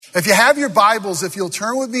If you have your Bibles, if you'll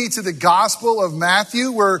turn with me to the Gospel of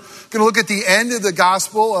Matthew, we're going to look at the end of the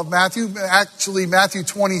Gospel of Matthew, actually Matthew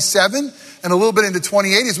 27 and a little bit into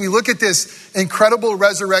 28 as we look at this incredible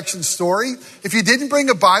resurrection story. If you didn't bring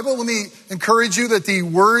a Bible, let me encourage you that the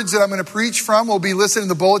words that I'm going to preach from will be listed in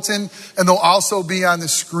the bulletin and they'll also be on the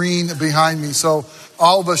screen behind me. So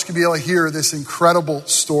all of us can be able to hear this incredible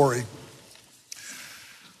story.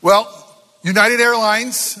 Well, United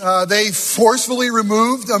Airlines, they forcefully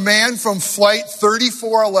removed a man from flight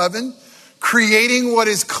 3411, creating what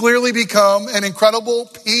has clearly become an incredible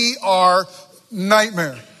PR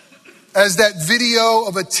nightmare. As that video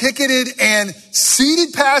of a ticketed and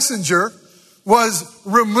seated passenger was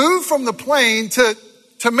removed from the plane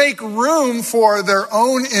to make room for their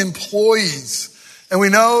own employees. And we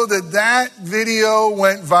know that video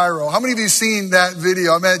went viral. How many of you seen that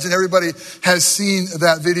video? I imagine everybody has seen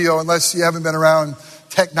that video unless you haven't been around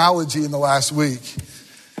technology in the last week.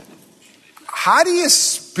 How do you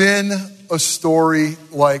spin a story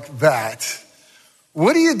like that?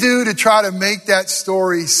 What do you do to try to make that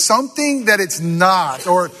story something that it's not?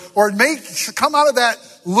 Or come out of that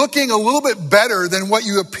looking a little bit better than what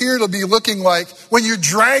you appear to be looking like when you're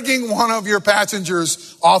dragging one of your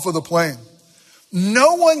passengers off of the plane?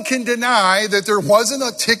 No one can deny that there wasn't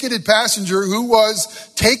a ticketed passenger who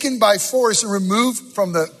was taken by force and removed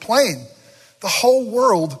from the plane. The whole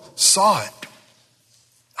world saw it.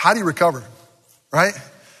 How do you recover, right?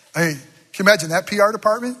 I mean, can you imagine that PR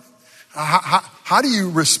department? How do you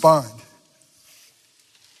respond?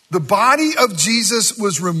 The body of Jesus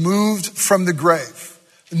was removed from the grave.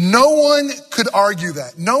 No one could argue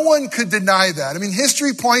that. No one could deny that. I mean,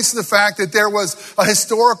 history points to the fact that there was a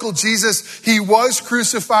historical Jesus. He was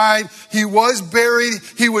crucified. He was buried.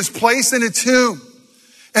 He was placed in a tomb.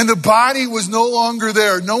 And the body was no longer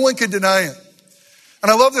there. No one could deny it. And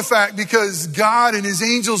I love the fact because God and his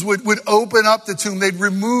angels would open up the tomb. They'd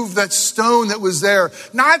remove that stone that was there.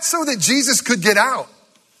 Not so that Jesus could get out,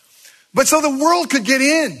 but so the world could get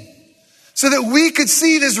in. So that we could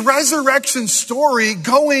see this resurrection story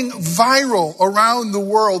going viral around the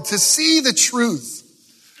world, to see the truth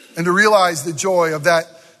and to realize the joy of that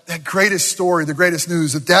greatest story, the greatest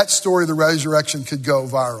news, that story of the resurrection could go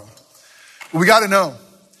viral. But we got to know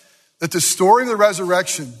that the story of the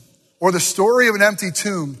resurrection or the story of an empty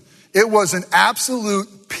tomb, it was an absolute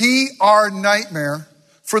PR nightmare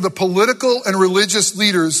for the political and religious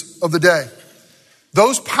leaders of the day.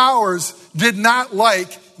 Those powers did not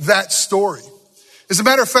like that story. As a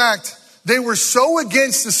matter of fact, they were so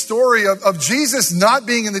against the story of Jesus not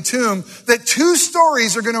being in the tomb that two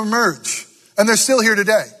stories are going to emerge, and they're still here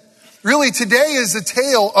today. Really, today is the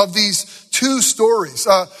tale of these two stories.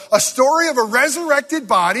 A story of a resurrected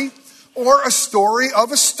body or a story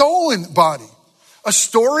of a stolen body. A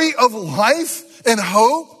story of life and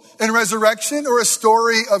hope and resurrection, or a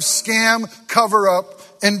story of scam, cover-up,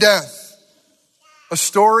 and death. A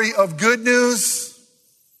story of good news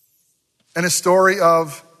and a story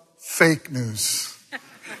of fake news.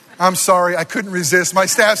 I'm sorry, I couldn't resist. My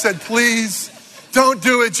staff said, please don't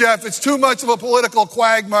do it, Jeff. It's too much of a political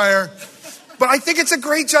quagmire. But I think it's a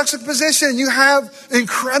great juxtaposition. You have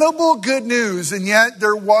incredible good news, and yet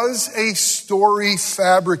there was a story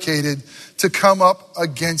fabricated to come up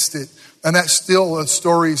against it. And that still, the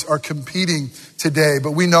stories are competing today,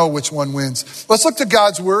 but we know which one wins. Let's look to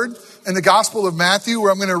God's word in the Gospel of Matthew,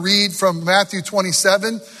 where I'm going to read from Matthew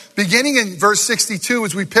 27, beginning in verse 62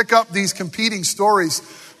 as we pick up these competing stories.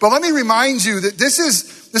 But let me remind you that this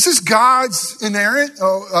is God's inerrant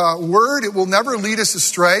word. It will never lead us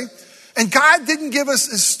astray. And God didn't give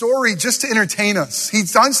us a story just to entertain us.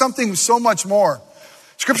 He's done something so much more.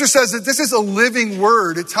 Scripture says that this is a living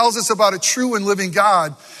word. It tells us about a true and living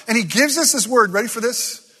God. And he gives us this word, ready for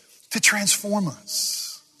this? To transform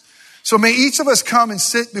us. So may each of us come and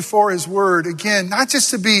sit before his word, again, not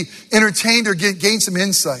just to be entertained or gain some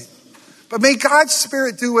insight, but may God's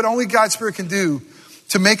Spirit do what only God's Spirit can do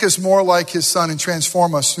to make us more like his son and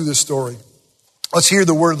transform us through this story. Let's hear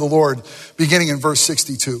the word of the Lord beginning in verse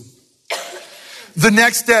 62. The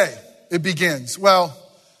next day it begins. Well,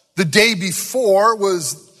 the day before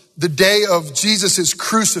was the day of Jesus'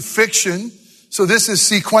 crucifixion. So this is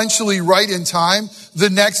sequentially right in time. The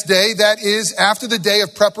next day, that is after the day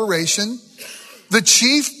of preparation, the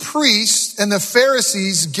chief priests and the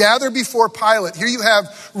Pharisees gather before Pilate. Here you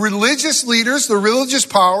have religious leaders, the religious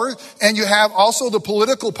power, and you have also the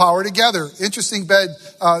political power together. Interesting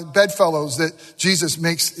bedfellows that Jesus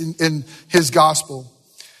makes in his gospel.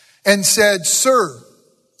 And said, "Sir,"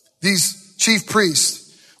 these chief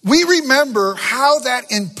priests, "we remember how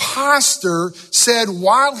that impostor said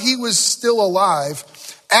while he was still alive,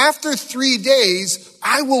 after 3 days,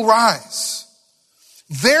 I will rise.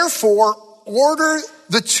 Therefore, order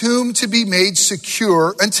the tomb to be made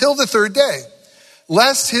secure until the third day,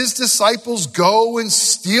 lest his disciples go and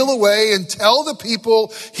steal away and tell the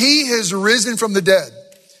people he has risen from the dead.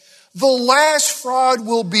 The last fraud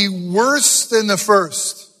will be worse than the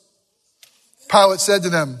first. Pilate said to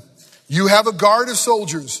them, you have a guard of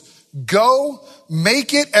soldiers. Go,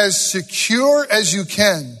 make it as secure as you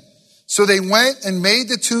can. So they went and made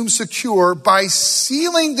the tomb secure by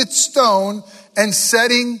sealing the stone and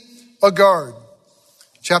setting a guard.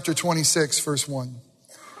 Chapter 26, verse 1.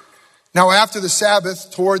 Now after the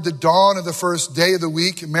Sabbath, toward the dawn of the first day of the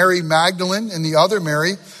week, Mary Magdalene and the other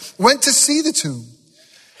Mary went to see the tomb.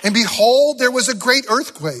 And behold, there was a great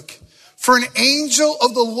earthquake. For an angel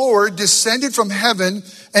of the Lord descended from heaven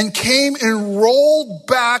and came and rolled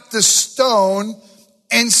back the stone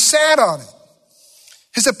and sat on it.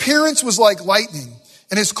 His appearance was like lightning,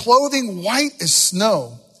 and his clothing white as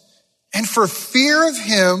snow. And for fear of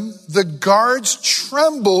him, the guards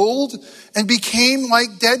trembled and became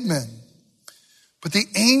like dead men. But the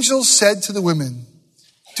angel said to the women,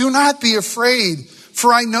 do not be afraid,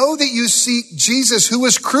 for I know that you seek Jesus who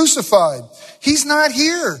was crucified. He's not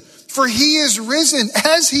here, for he is risen,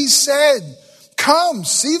 as he said. Come,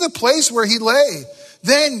 see the place where he lay.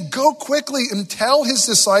 Then go quickly and tell his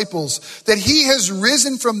disciples that he has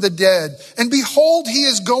risen from the dead. And behold, he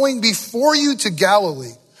is going before you to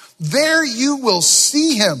Galilee. There you will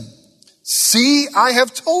see him. See, I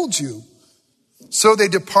have told you. So they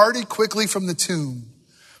departed quickly from the tomb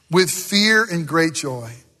with fear and great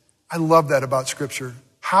joy. I love that about Scripture.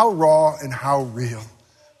 How raw and how real.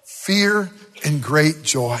 Fear and great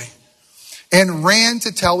joy. And ran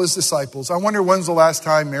to tell his disciples. I wonder when's the last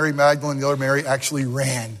time Mary Magdalene and the other Mary actually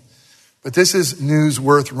ran. But this is news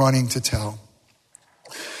worth running to tell.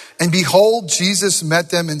 And behold, Jesus met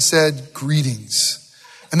them and said, greetings.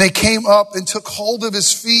 And they came up and took hold of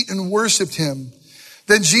his feet and worshiped him.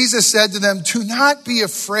 Then Jesus said to them, do not be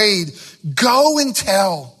afraid. Go and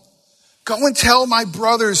tell my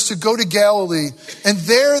brothers to go to Galilee, and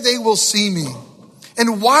there they will see me.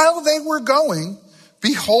 And while they were going,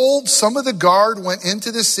 behold, some of the guard went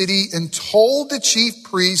into the city and told the chief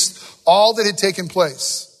priest all that had taken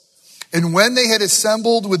place. And when they had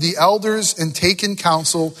assembled with the elders and taken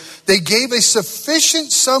counsel, they gave a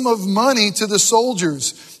sufficient sum of money to the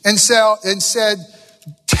soldiers and said,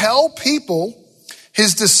 tell people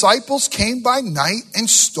his disciples came by night and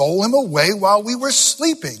stole him away while we were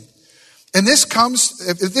sleeping. And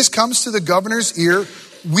if this comes to the governor's ear,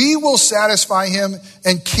 we will satisfy him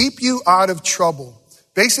and keep you out of trouble.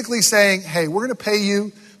 Basically saying, hey, we're going to pay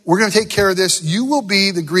you. We're going to take care of this. You will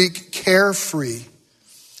be, the Greek, carefree.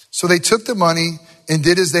 So they took the money and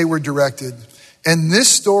did as they were directed. And this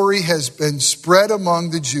story has been spread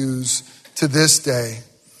among the Jews to this day.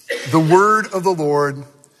 The word of the Lord.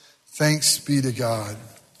 Thanks be to God.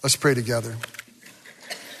 Let's pray together.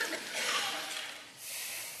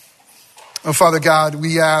 Oh, Father God,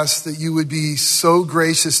 we ask that you would be so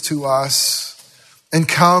gracious to us and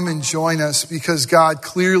come and join us because, God,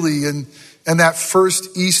 clearly in that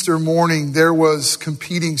first Easter morning, there was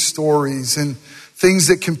competing stories and things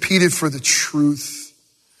that competed for the truth.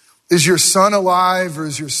 Is your son alive or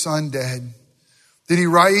is your son dead? Did he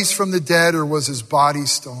rise from the dead or was his body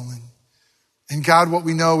stolen? And God, what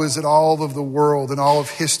we know is that all of the world and all of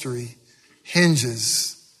history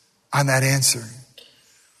hinges on that answer.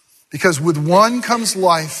 Because with one comes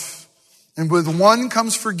life, and with one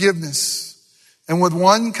comes forgiveness, and with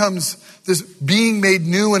one comes this being made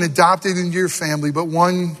new and adopted into your family, but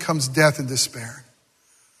one comes death and despair.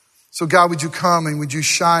 So God, would you come and would you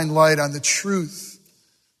shine light on the truth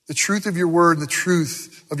of your word and the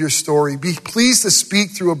truth of your story. Be pleased to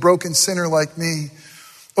speak through a broken sinner like me.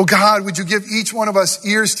 Oh God, would you give each one of us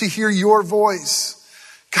ears to hear your voice?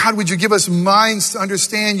 God, would you give us minds to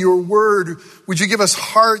understand your word? Would you give us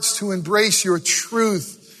hearts to embrace your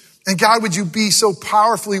truth? And God, would you be so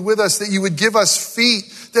powerfully with us that you would give us feet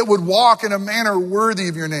that would walk in a manner worthy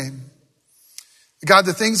of your name? God,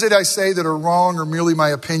 the things that I say that are wrong or merely my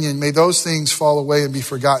opinion, may those things fall away and be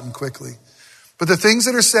forgotten quickly. But the things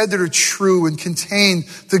that are said that are true and contain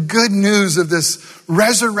the good news of this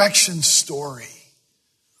resurrection story,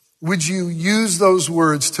 would you use those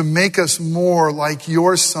words to make us more like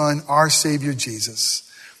your Son, our Savior,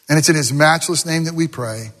 Jesus? And it's in his matchless name that we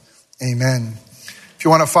pray. Amen. If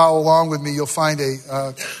you want to follow along with me, you'll find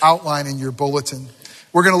a outline in your bulletin.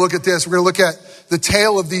 We're going to look at this. We're going to look at the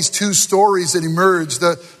tale of these two stories that emerge,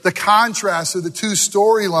 the contrast of the two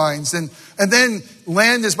storylines, and then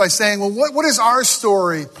land this by saying, well, what is our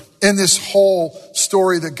story in this whole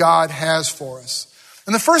story that God has for us?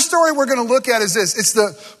 And the first story we're going to look at is this. It's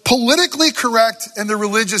the politically correct and the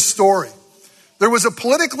religious story. There was a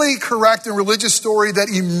politically correct and religious story that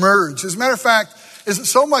emerged. As a matter of fact, is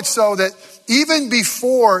so much so that even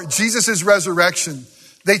before Jesus' resurrection,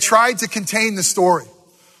 they tried to contain the story.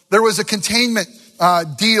 There was a containment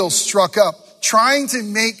deal struck up, trying to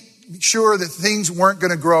make sure that things weren't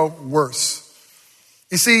going to grow worse.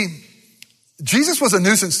 You see, Jesus was a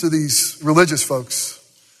nuisance to these religious folks.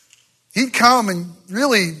 He'd come and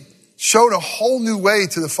really showed a whole new way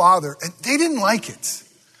to the Father, and they didn't like it.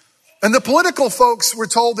 And the political folks were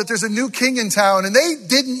told that there's a new king in town, and they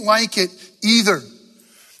didn't like it either.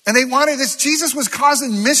 And they wanted this. Jesus was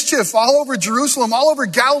causing mischief all over Jerusalem, all over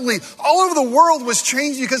Galilee, all over the world was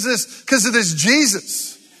changing because of this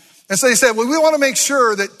Jesus. And so they said, well, we want to make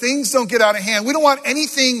sure that things don't get out of hand. We don't want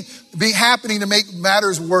anything be happening to make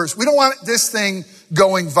matters worse. We don't want this thing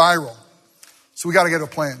going viral. So we got to get a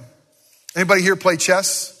plan. Anybody here play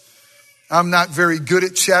chess? I'm not very good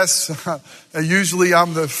at chess. Usually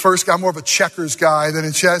I'm the first guy. I'm more of a checkers guy than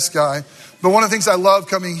a chess guy. But one of the things I love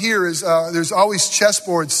coming here is there's always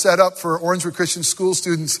chessboards set up for Orangewood Christian School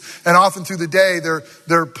students. And often through the day,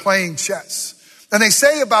 they're playing chess. And they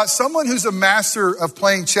say about someone who's a master of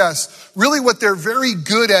playing chess, really what they're very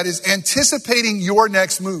good at is anticipating your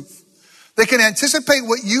next move. They can anticipate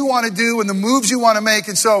what you want to do and the moves you want to make.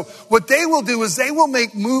 And so what they will do is they will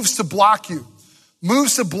make moves to block you.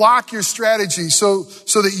 Moves to block your strategy so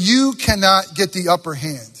that you cannot get the upper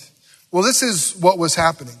hand. Well, this is what was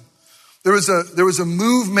happening. There was a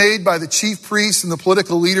move made by the chief priests and the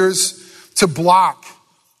political leaders to block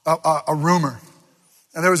a rumor.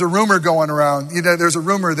 And there was a rumor going around. There's a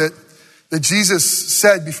rumor that Jesus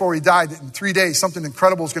said before he died that in 3 days something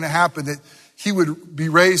incredible is going to happen, that he would be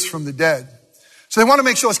raised from the dead. So they want to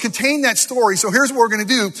make sure, let's contain that story. So here's what we're going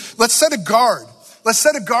to do. Let's set a guard. Let's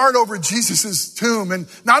set a guard over Jesus' tomb. And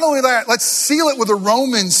not only that, let's seal it with a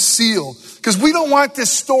Roman seal. Because we don't want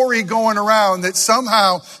this story going around that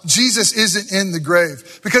somehow Jesus isn't in the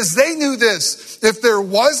grave. Because they knew this. If there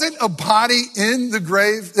wasn't a body in the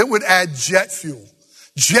grave, it would add jet fuel.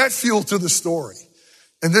 Jet fuel to the story.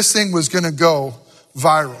 And this thing was going to go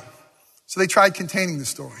viral. So they tried containing the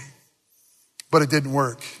story. But it didn't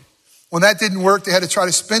work. When that didn't work, they had to try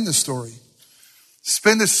to spin the story.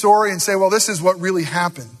 Spin the story and say, well, this is what really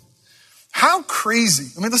happened. How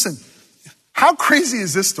crazy, listen, how crazy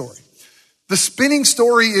is this story? The spinning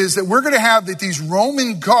story is that we're going to have that these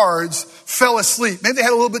Roman guards fell asleep. Maybe they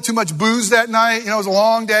had a little bit too much booze that night. It was a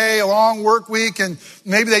long day, a long work week, and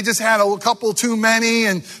maybe they just had a couple too many,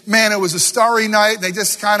 and man, it was a starry night. They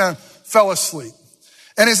just kind of fell asleep.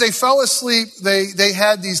 And as they fell asleep, they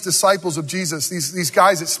had these disciples of Jesus, these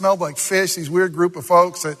guys that smelled like fish, these weird group of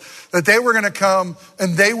folks that they were going to come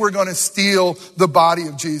and they were going to steal the body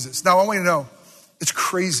of Jesus. Now, I want you to know, it's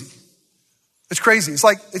crazy. It's crazy. It's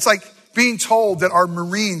like being told that our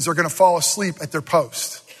Marines are going to fall asleep at their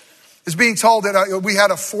post. It's being told that we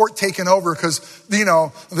had a fort taken over because,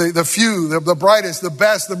 the few, the brightest, the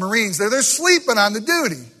best, the Marines, they're sleeping on the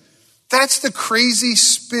duty. That's the crazy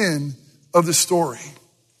spin of the story.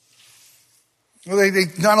 Well, they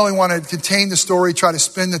not only want to contain the story, try to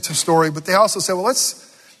spin the story, but they also say, well,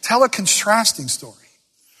 let's tell a contrasting story.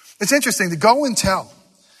 It's interesting to go and tell.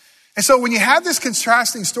 And so when you have this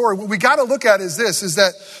contrasting story, what we got to look at is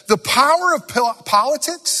that the power of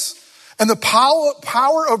politics and the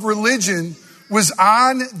power of religion was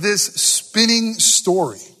on this spinning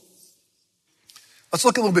story. Let's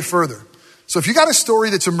look a little bit further. So if you got a story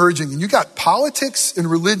that's emerging and you got politics and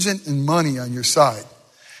religion and money on your side,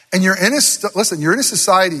 and you're in a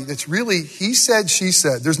society that's really, he said, she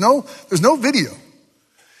said. There's no video.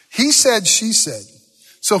 He said, she said.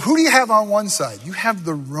 So who do you have on one side? You have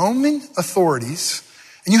the Roman authorities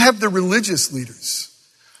and you have the religious leaders.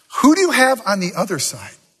 Who do you have on the other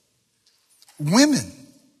side? Women.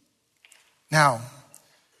 Now,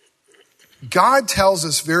 God tells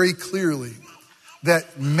us very clearly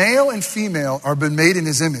that male and female are been made in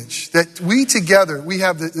his image. That we together, we're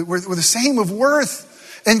the same of worth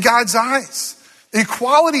in God's eyes.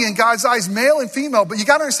 Equality in God's eyes, male and female. But you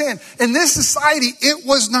got to understand, in this society, it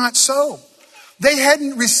was not so. They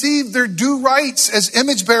hadn't received their due rights as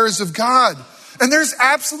image bearers of God. And there's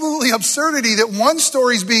absolutely absurdity that one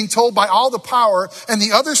story is being told by all the power and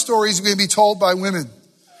the other story is going to be told by women.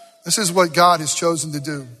 This is what God has chosen to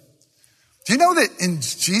do. Do you know that in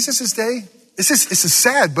Jesus' day, this is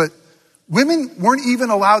sad, but women weren't even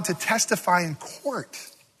allowed to testify in court.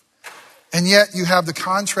 And yet you have the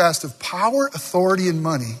contrast of power, authority, and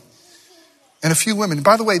money, and a few women. And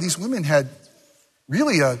by the way, these women had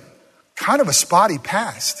really a kind of a spotty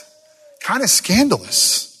past, kind of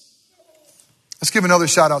scandalous. Let's give another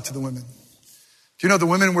shout out to the women. Do you know the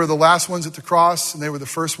women were the last ones at the cross and they were the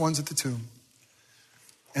first ones at the tomb?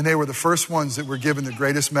 And they were the first ones that were given the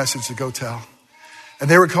greatest message to go tell. And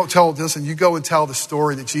they were told, listen, you go and tell the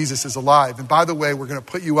story that Jesus is alive. And by the way, we're going to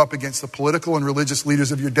put you up against the political and religious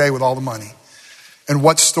leaders of your day with all the money. And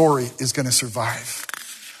what story is going to survive?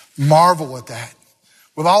 Marvel at that.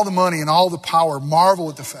 With all the money and all the power, marvel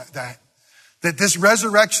at the fact that this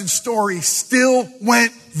resurrection story still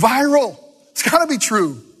went viral. It's got to be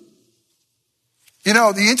true. You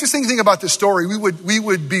know, the interesting thing about this story, we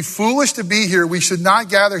would be foolish to be here. We should not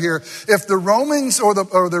gather here. If the Romans or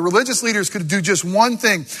the religious leaders could do just one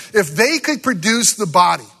thing, if they could produce the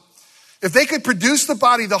body,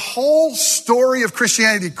 the whole story of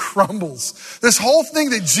Christianity crumbles. This whole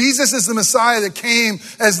thing that Jesus is the Messiah that came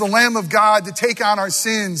as the Lamb of God to take on our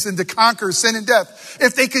sins and to conquer sin and death.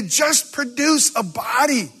 If they could just produce a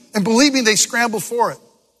body, and believe me, they scramble for it.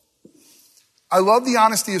 I love the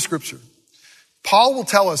honesty of Scripture. Paul will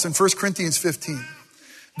tell us in 1 Corinthians 15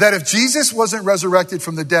 that if Jesus wasn't resurrected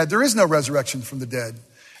from the dead, there is no resurrection from the dead.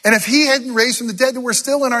 And if he hadn't raised from the dead, then we're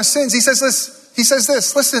still in our sins. He says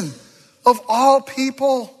this, listen, of all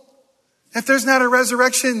people, if there's not a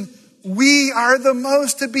resurrection, we are the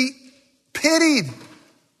most to be pitied.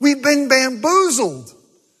 We've been bamboozled.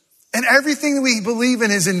 And everything that we believe in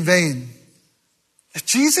is in vain. If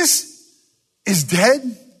Jesus is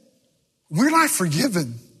dead, we're not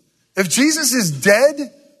forgiven. If Jesus is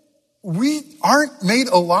dead, we aren't made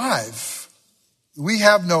alive. We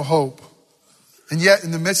have no hope. And yet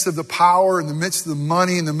in the midst of the power, in the midst of the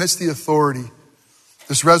money, in the midst of the authority,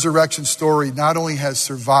 this resurrection story not only has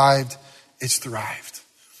survived, it's thrived.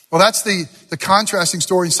 Well, that's the contrasting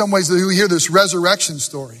story. In some ways, we hear this resurrection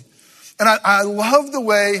story. And I love the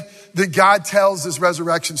way that God tells this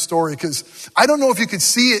resurrection story, because I don't know if you could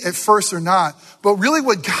see it at first or not, but really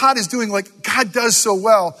what God is doing, like God does so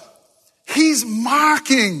well, he's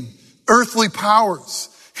mocking earthly powers.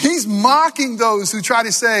 He's mocking those who try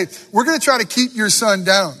to say, we're going to try to keep your son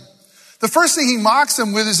down. The first thing he mocks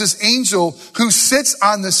them with is this angel who sits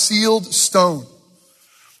on the sealed stone.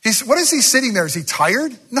 What is he sitting there? Is he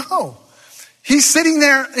tired? No. He's sitting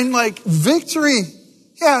there in like victory.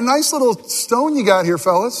 Yeah, nice little stone you got here,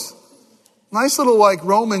 fellas. Nice little like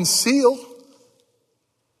Roman seal.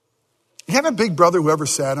 You have a big brother who ever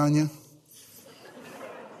sat on you?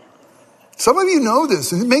 Some of you know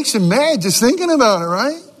this, and it makes you mad just thinking about it,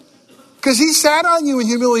 right? Because he sat on you in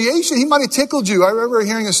humiliation. He might have tickled you. I remember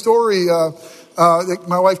hearing a story that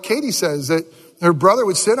my wife Katie says that her brother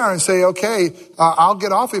would sit on her and say, okay, I'll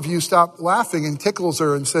get off if you stop laughing, and tickles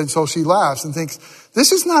her, and so she laughs and thinks,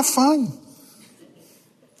 this is not fun.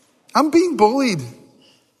 I'm being bullied.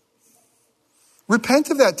 Repent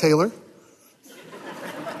of that, Taylor.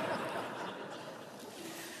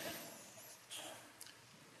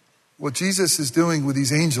 What Jesus is doing with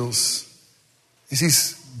these angels is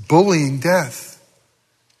he's bullying death.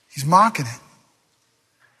 He's mocking it.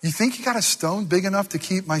 You think you got a stone big enough to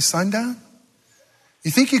keep my son down? You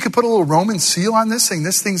think you could put a little Roman seal on this thing?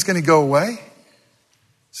 This thing's going to go away?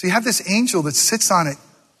 So you have this angel that sits on it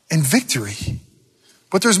in victory.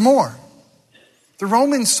 But there's more. The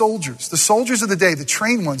Roman soldiers, the soldiers of the day, the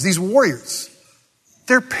trained ones, these warriors,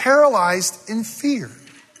 they're paralyzed in fear.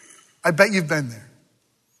 I bet you've been there.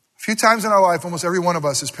 A few times in our life, almost every one of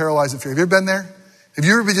us is paralyzed in fear. Have you ever been there? Have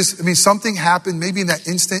you ever been something happened maybe in that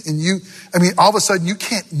instant and all of a sudden you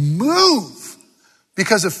can't move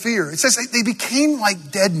because of fear. It says they became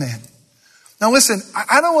like dead men. Now listen,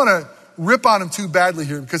 I don't want to rip on them too badly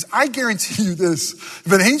here, because I guarantee you this.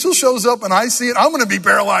 If an angel shows up and I see it, I'm going to be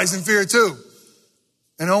paralyzed in fear too.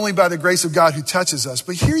 And only by the grace of God who touches us.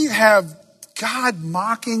 But here you have God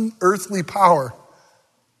mocking earthly power.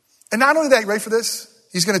 And not only that, you ready for this?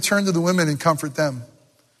 He's going to turn to the women and comfort them. And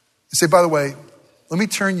say, by the way, let me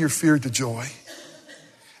turn your fear to joy.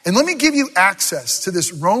 And let me give you access to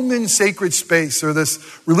this Roman sacred space, or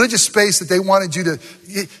this religious space that they wanted you to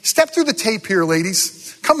step through the tape here,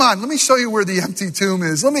 ladies. Come on, let me show you where the empty tomb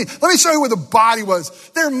is. Let me show you where the body was.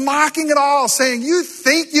 They're mocking it all, saying, you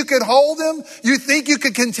think you could hold him? You think you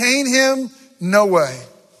could contain him? No way.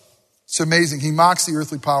 It's amazing. He mocks the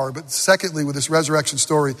earthly power. But secondly, with this resurrection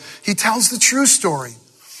story, he tells the true story.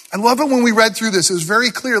 I love it when we read through this. It was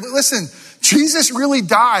very clear. Listen, Jesus really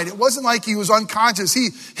died. It wasn't like he was unconscious.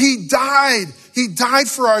 He died. He died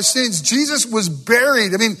for our sins. Jesus was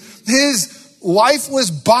buried. I mean, his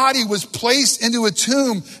lifeless body was placed into a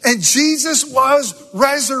tomb, and Jesus was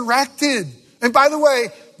resurrected. And by the way,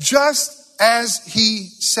 just as he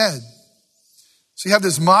said. So you have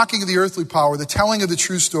this mocking of the earthly power, the telling of the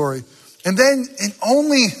true story. And then in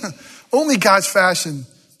only God's fashion,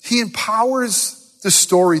 he empowers the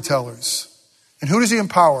storytellers. And who does he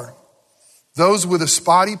empower? Those with a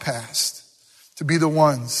spotty past to be the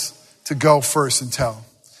ones to go first and tell.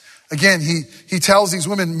 Again, he tells these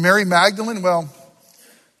women, Mary Magdalene, well,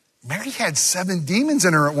 Mary had 7 demons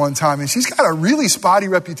in her at one time, and she's got a really spotty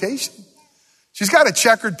reputation. She's got a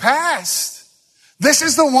checkered past. This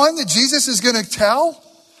is the one that Jesus is going to tell?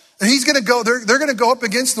 And he's going to go, they're going to go up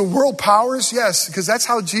against the world powers? Yes, because that's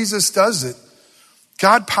how Jesus does it.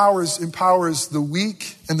 God empowers the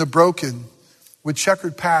weak and the broken with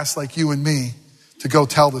checkered past like you and me to go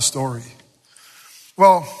tell the story.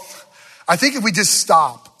 Well, I think if we just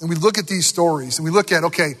stop and we look at these stories and we look at,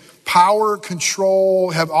 okay, power,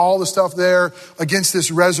 control, have all the stuff there against this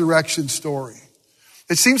resurrection story.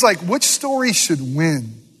 It seems like which story should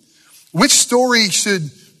win? Which story should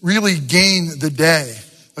really gain the day?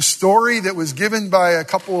 A story that was given by a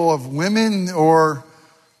couple of women or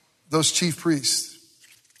those chief priests?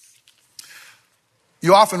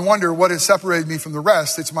 You often wonder what has separated me from the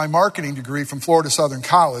rest. It's my marketing degree from Florida Southern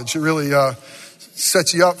College. It really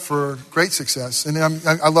sets you up for great success. And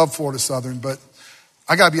I love Florida Southern, but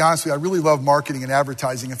I got to be honest with you, I really love marketing and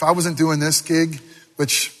advertising. If I wasn't doing this gig,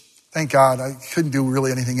 which thank God I couldn't do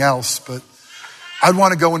really anything else, but I'd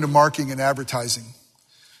want to go into marketing and advertising.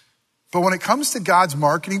 But when it comes to God's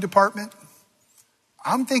marketing department,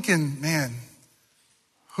 I'm thinking, man,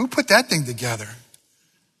 who put that thing together?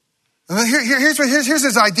 And here's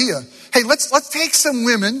his idea. Hey, let's take some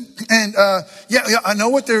women and I know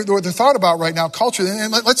what they're thought about right now, culture.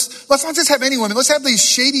 And let's not just have any women. Let's have these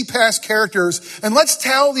shady past characters, and let's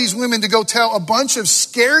tell these women to go tell a bunch of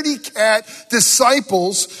scaredy cat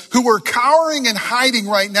disciples who are cowering and hiding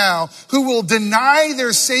right now, who will deny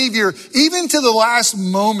their Savior even to the last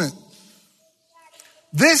moment.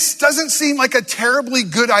 This doesn't seem like a terribly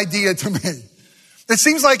good idea to me. It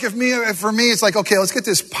seems like for me, it's like, okay, let's get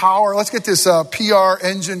this power. Let's get this PR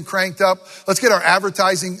engine cranked up. Let's get our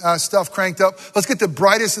advertising stuff cranked up. Let's get the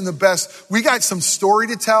brightest and the best. We got some story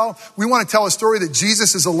to tell. We want to tell a story that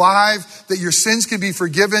Jesus is alive, that your sins can be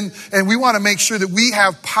forgiven. And we want to make sure that we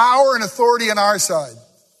have power and authority on our side.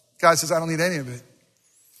 God says, I don't need any of it.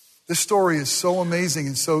 This story is so amazing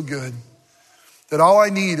and so good that all I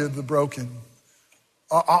need are the broken.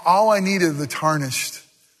 All I need are the tarnished.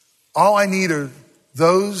 All I need are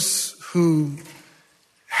those who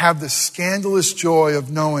have the scandalous joy of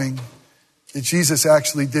knowing that Jesus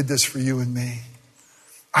actually did this for you and me.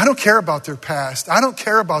 I don't care about their past. I don't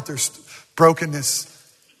care about their brokenness.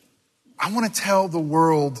 I want to tell the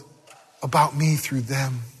world about me through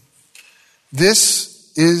them.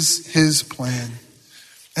 This is his plan.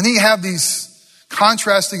 And then you have these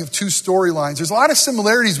contrasting of 2 storylines. There's a lot of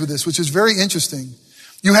similarities with this, which is very interesting.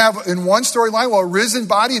 You have in one storyline, a risen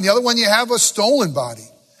body, and the other one you have a stolen body.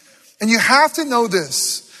 And you have to know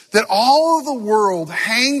this, that all of the world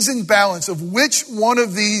hangs in balance of which one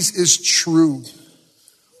of these is true.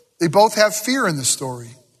 They both have fear in the story,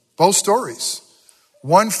 both stories.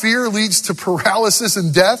 One fear leads to paralysis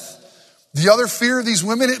and death. The other fear of these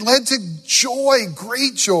women, it led to joy,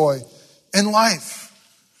 great joy in life.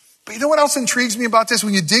 But you know what else intrigues me about this?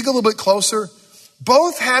 When you dig a little bit closer,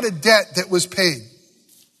 both had a debt that was paid.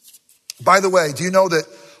 By the way, do you know that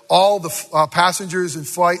all the passengers in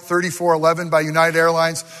flight 3411 by United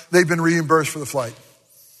Airlines, they've been reimbursed for the flight?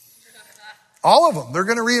 All of them. They're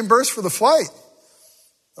going to reimburse for the flight.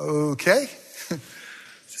 Okay.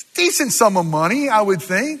 It's a decent sum of money, I would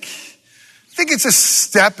think. I think it's a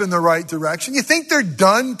step in the right direction. You think they're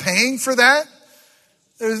done paying for that?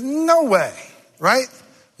 There's no way, right?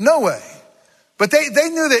 No way. But they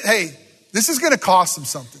knew that, hey, this is going to cost them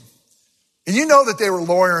something. And you know that they were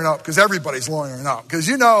lawyering up, because everybody's lawyering up, because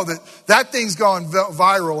you know that thing's gone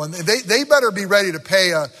viral, and they better be ready to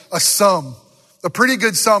pay a sum, a pretty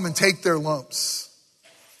good sum, and take their lumps.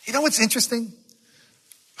 You know what's interesting?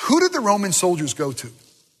 Who did the Roman soldiers go to?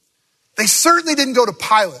 They certainly didn't go to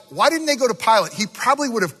Pilate. Why didn't they go to Pilate? He probably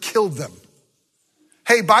would have killed them.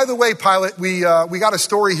 Hey, by the way, Pilate, we got a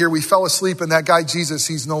story here. We fell asleep, and that guy Jesus,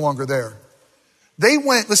 he's no longer there. They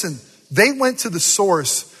went to the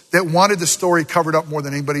source that wanted the story covered up more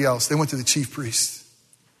than anybody else. They went to the chief priest.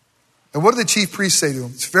 And what did the chief priest say to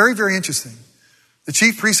him? It's very, very interesting. The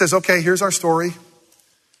chief priest says, okay, here's our story.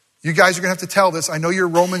 You guys are going to have to tell this. I know you're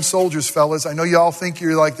Roman soldiers, fellas. I know you all think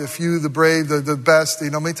you're like the few, the brave, the best.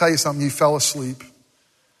 Let me tell you something. You fell asleep.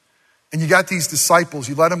 And you got these disciples.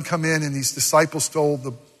 You let them come in, and these disciples stole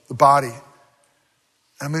the body. And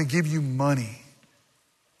I'm going to give you money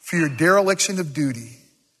for your dereliction of duty,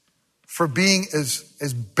 for being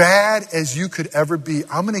as bad as you could ever be.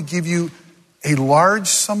 I'm going to give you a large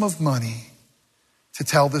sum of money to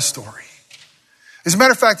tell this story. As a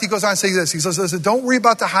matter of fact, he goes on to say this. He says, listen, don't worry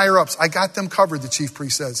about the higher ups. I got them covered, the chief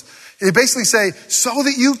priest says. They basically say, so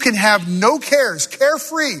that you can have no cares,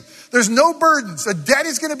 carefree. There's no burdens. A debt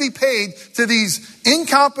is going to be paid to these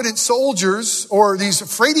incompetent soldiers or these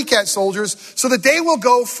fraidy cat soldiers so that they will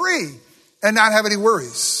go free and not have any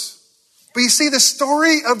worries. But you see, the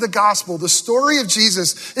story of the gospel, the story of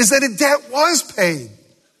Jesus is that a debt was paid.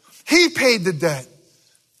 He paid the debt.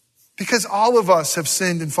 Because all of us have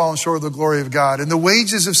sinned and fallen short of the glory of God. And the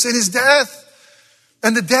wages of sin is death.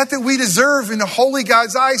 And the debt that we deserve in the holy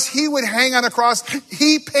God's eyes, he would hang on a cross.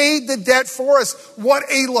 He paid the debt for us. What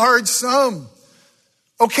a large sum.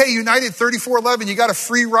 Okay, United 3411, you got a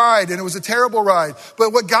free ride and it was a terrible ride.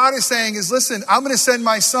 But what God is saying is, listen, I'm going to send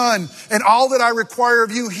my son and all that I require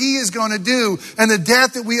of you, he is going to do. And the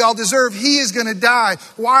death that we all deserve, he is going to die.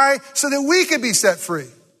 Why? So that we can be set free.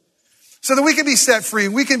 So that we can be set free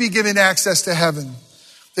and we can be given access to heaven.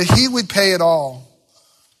 That he would pay it all.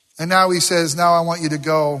 And now he says, now I want you to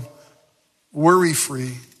go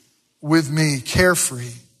worry-free with me,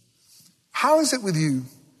 carefree. How is it with you?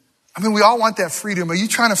 I mean, we all want that freedom. Are you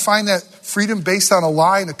trying to find that freedom based on a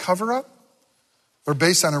lie and a cover-up? Or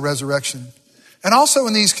based on a resurrection? And also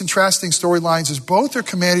in these contrasting storylines is both are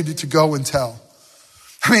commanded to go and tell.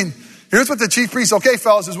 I mean, here's what the chief priest, okay,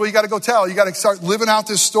 fellas, is what you got to go tell. You got to start living out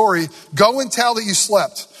this story. Go and tell that you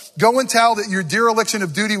slept. Go and tell that your dereliction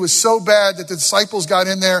of duty was so bad that the disciples got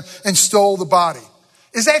in there and stole the body.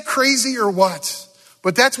 Is that crazy or what?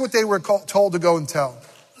 But that's what they were told to go and tell.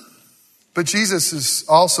 But Jesus has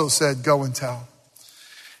also said, go and tell.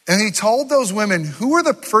 And he told those women, who were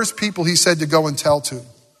the first people he said to go and tell to?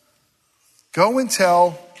 Go and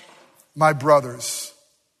tell my brothers.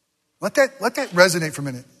 Let that resonate for a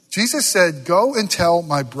minute. Jesus said, go and tell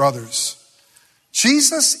my brothers.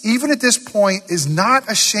 Jesus, even at this point, is not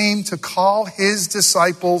ashamed to call his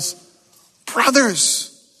disciples brothers.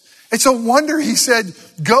 It's a wonder he said,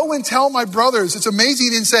 go and tell my brothers. It's amazing he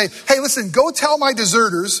didn't say, hey, listen, go tell my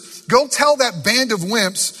deserters. Go tell that band of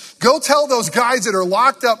wimps. Go tell those guys that are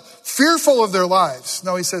locked up, fearful of their lives.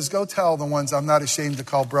 No, he says, go tell the ones I'm not ashamed to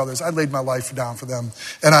call brothers. I laid my life down for them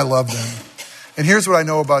and I love them. And here's what I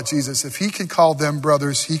know about Jesus. If he can call them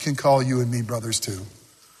brothers, he can call you and me brothers too.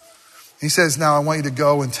 He says, now I want you to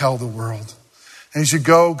go and tell the world. And as you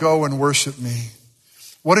go and worship me.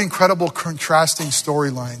 What incredible contrasting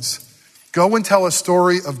storylines. Go and tell a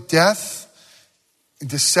story of death and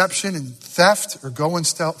deception and theft, or go and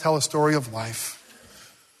tell a story of life.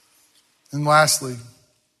 And lastly,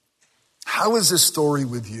 how is this story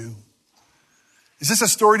with you? Is this a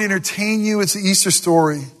story to entertain you? It's the Easter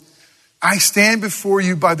story. I stand before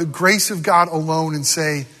you by the grace of God alone and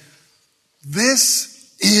say,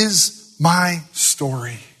 this is my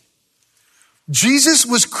story. Jesus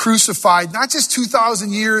was crucified, not just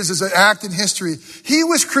 2,000 years as an act in history. He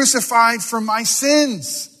was crucified for my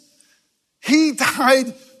sins. He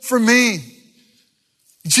died for me.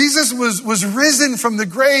 Jesus was risen from the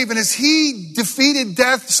grave, and as he defeated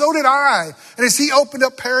death, so did I. And as he opened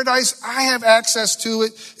up paradise, I have access to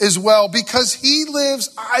it as well. Because he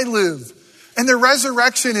lives, I live. And the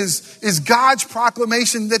resurrection is God's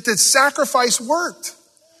proclamation that the sacrifice worked.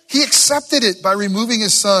 He accepted it by removing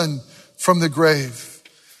his son from the grave.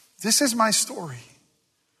 This is my story.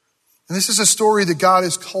 And this is a story that God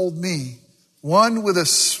has called me, one with a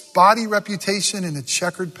spotty reputation and a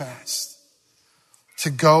checkered past,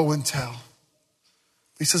 to go and tell.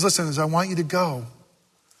 He says, listen, as I want you to go,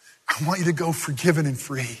 I want you to go forgiven and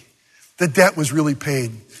free. The debt was really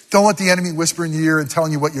paid. Don't let the enemy whisper in your ear and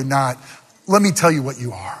telling you what you're not. Let me tell you what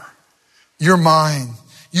you are. You're mine.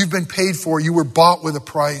 You've been paid for. You were bought with a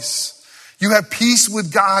price. You have peace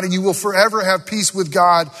with God, and you will forever have peace with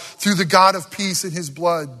God through the God of peace in his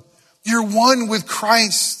blood. You're one with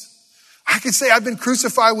Christ. I could say I've been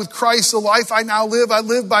crucified with Christ. The life I now live, I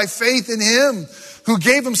live by faith in him who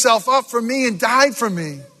gave himself up for me and died for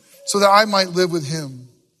me so that I might live with him.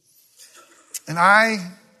 And I,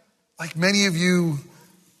 like many of you,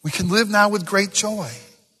 we can live now with great joy.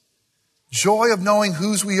 Joy of knowing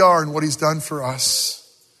whose we are and what he's done for us.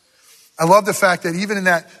 I love the fact that even in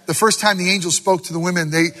that, the first time the angels spoke to the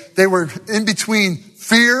women, they were in between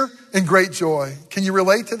fear and great joy. Can you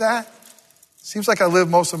relate to that? Seems like I live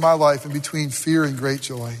most of my life in between fear and great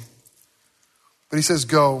joy. But he says,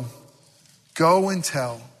 go and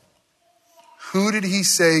tell. Who did he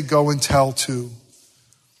say go and tell to?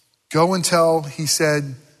 Go and tell, he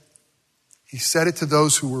said it to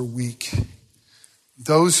those who were weak,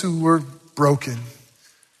 those who were broken,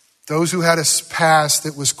 those who had a past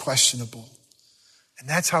that was questionable. And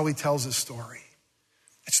that's how he tells his story.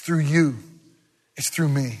 It's through you. It's through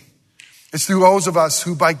me. It's through those of us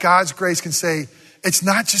who by God's grace can say, it's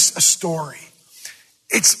not just a story.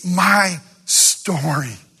 It's my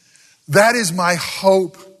story. That is my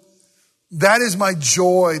hope. That is my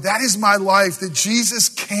joy. That is my life, that Jesus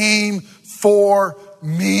came for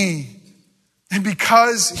me. And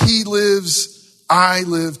because he lives, I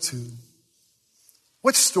live too.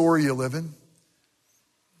 What story are you living?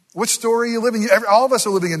 What story are you living? All of us are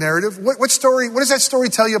living a narrative. What does that story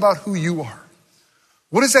tell you about who you are?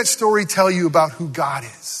 What does that story tell you about who God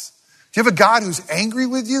is? Do you have a God who's angry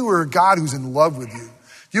with you or a God who's in love with you?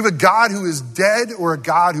 Do you have a God who is dead or a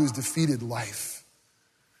God who's defeated life?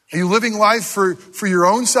 Are you living life for your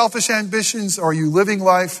own selfish ambitions, or are you living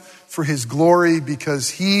life for his glory because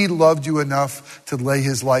he loved you enough to lay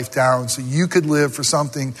his life down so you could live for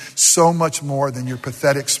something so much more than your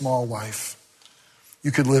pathetic small life?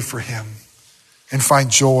 You could live for him and find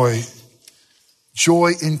joy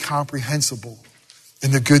incomprehensible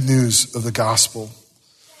in the good news of the gospel.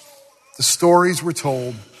 The stories were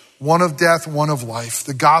told, one of death, one of life,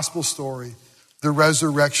 the gospel story, the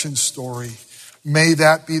resurrection story. May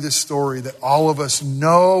that be the story that all of us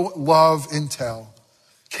know, love, and tell.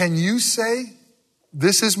 Can you say,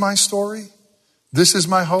 this is my story? This is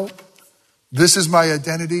my hope? This is my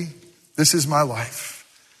identity? This is my life.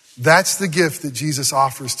 That's the gift that Jesus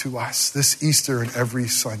offers to us this Easter and every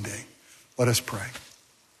Sunday. Let us pray.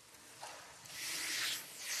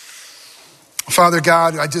 Father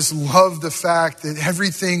God, I just love the fact that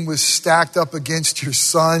everything was stacked up against your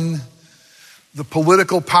son. The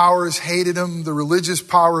political powers hated him. The religious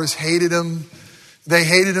powers hated him. They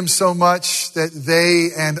hated him so much that they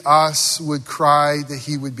and us would cry that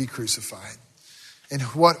he would be crucified. And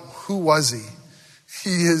who was he?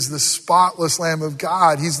 He is the spotless Lamb of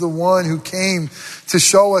God. He's the one who came to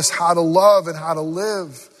show us how to love and how to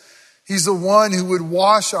live. He's the one who would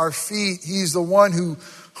wash our feet. He's the one who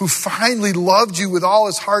finally loved you with all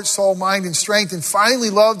his heart, soul, mind, and strength, and finally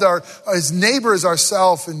loved his neighbor as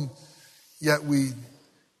ourselves, and yet we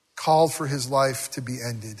called for his life to be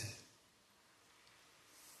ended.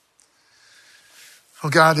 Oh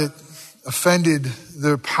God, it offended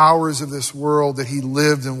the powers of this world that he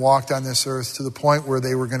lived and walked on this earth to the point where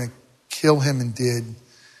they were going to kill him and did,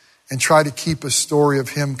 and try to keep a story of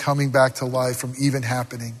him coming back to life from even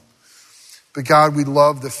happening. But God, we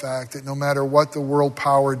love the fact that no matter what the world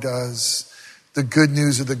power does, the good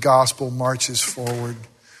news of the gospel marches forward.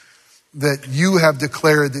 That you have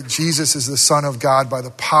declared that Jesus is the Son of God by the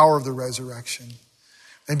power of the resurrection.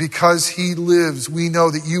 And because he lives, we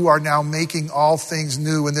know that you are now making all things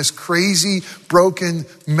new in this crazy, broken,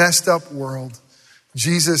 messed up world.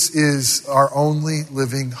 Jesus is our only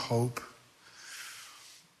living hope.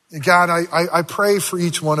 And God, I pray for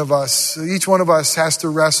each one of us. Each one of us has to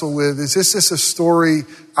wrestle with, is this just a story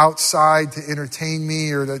outside to entertain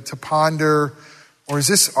me or to ponder? Or is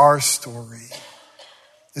this our story?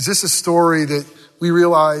 Is this a story that we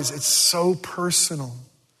realize it's so personal?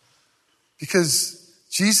 Because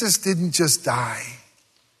Jesus didn't just die.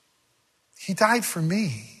 He died for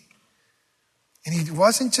me. And he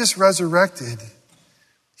wasn't just resurrected.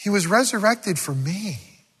 He was resurrected for me.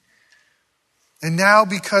 And now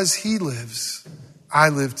because he lives, I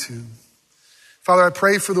live too. Father, I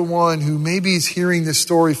pray for the one who maybe is hearing this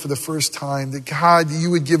story for the first time, that God, you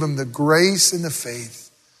would give him the grace and the faith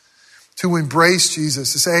to embrace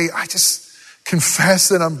Jesus, to say, I just confess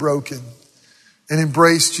that I'm broken, and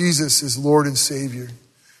embrace Jesus as Lord and Savior.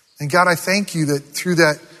 And God, I thank you that through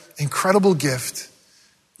that incredible gift,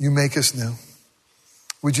 you make us new.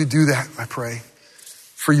 Would you do that, I pray,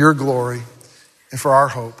 for your glory and for our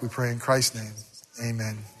hope, we pray in Christ's name.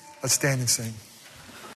 Amen. Let's stand and sing.